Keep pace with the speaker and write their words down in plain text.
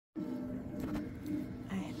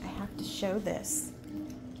to show this.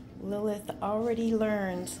 Lilith already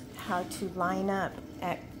learned how to line up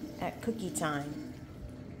at cookie time.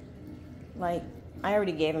 Like, I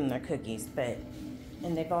already gave them their cookies,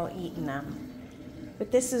 and they've all eaten them.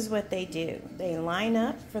 But this is what they do. They line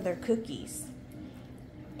up for their cookies.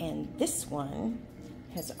 And this one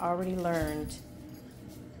has already learned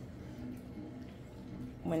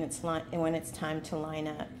when it's time to line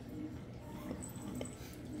up.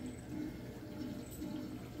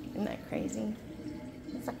 Isn't that crazy?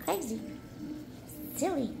 It's so crazy.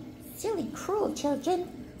 Silly, cruel children.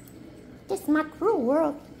 This is my cruel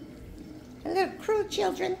world. Little cruel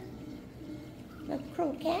children. Little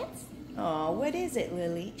cruel cats. Oh, what is it,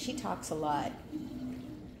 Lily? She talks a lot.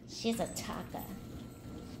 She's a talker.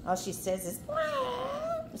 All she says is,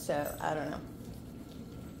 "Wah!" So, I don't know.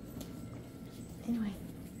 Anyway,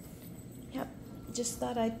 yep, just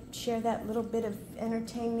thought I'd share that little bit of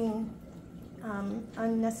entertaining,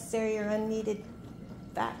 unnecessary or unneeded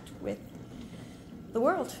fact with the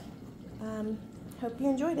world. Hope you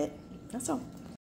enjoyed it. That's all.